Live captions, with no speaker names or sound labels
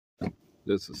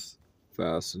This is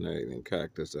fascinating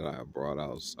cactus that I have brought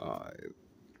outside.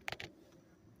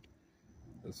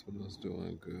 This one is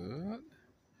doing good.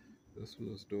 This one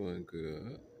is doing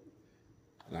good.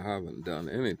 And I haven't done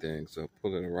anything, so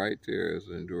put it right there is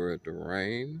endured the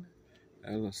rain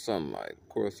and the sunlight. Of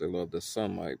course, they love the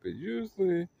sunlight, but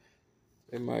usually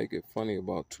they might get funny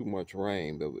about too much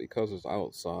rain, but because it's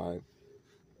outside,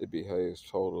 it behaves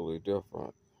totally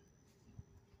different.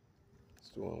 It's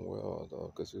doing well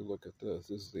though, because you look at this.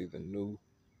 This is even new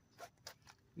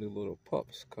little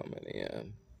pups coming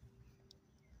in.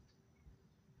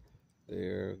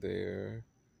 There,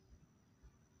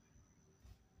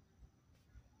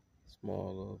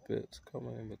 small little bits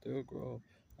coming in, but they'll grow.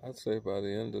 I'd say by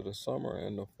the end of the summer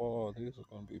and the fall, these are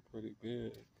going to be pretty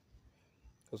big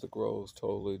because it grows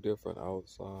totally different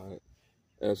outside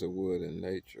as it would in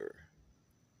nature.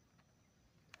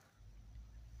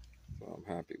 So I'm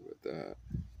happy with that.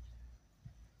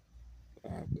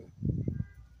 I have to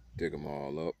dig them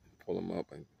all up, pull them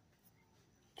up, and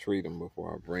treat them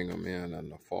before I bring them in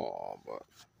the fall.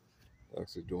 But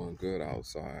actually doing good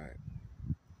outside.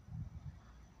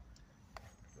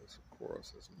 This, of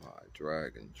course, is my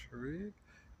dragon tree.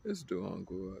 It's doing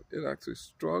good. It actually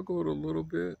struggled a little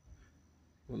bit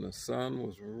when the sun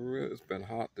was real. It's been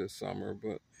hot this summer,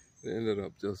 but it ended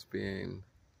up just being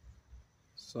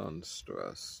sun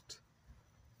stressed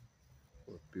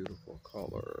with beautiful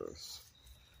colors.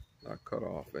 I cut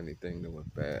off anything that was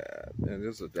bad. And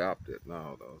it's adapted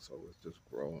now though, so it's just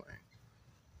growing.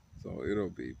 So it'll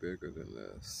be bigger than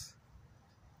this.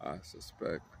 I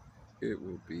suspect it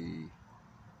will be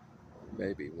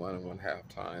maybe 1.5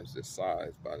 times this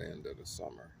size by the end of the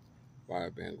summer by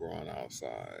it being grown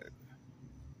outside.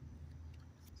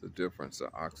 The difference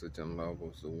of oxygen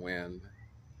levels, the wind,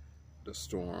 the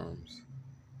storms,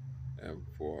 and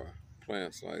for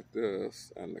plants like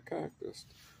this and the cactus,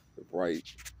 the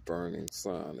bright burning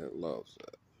sun, it loves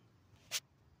it.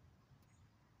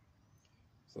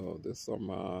 So these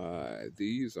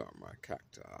are my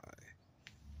cacti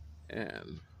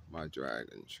and my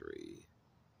dragon tree.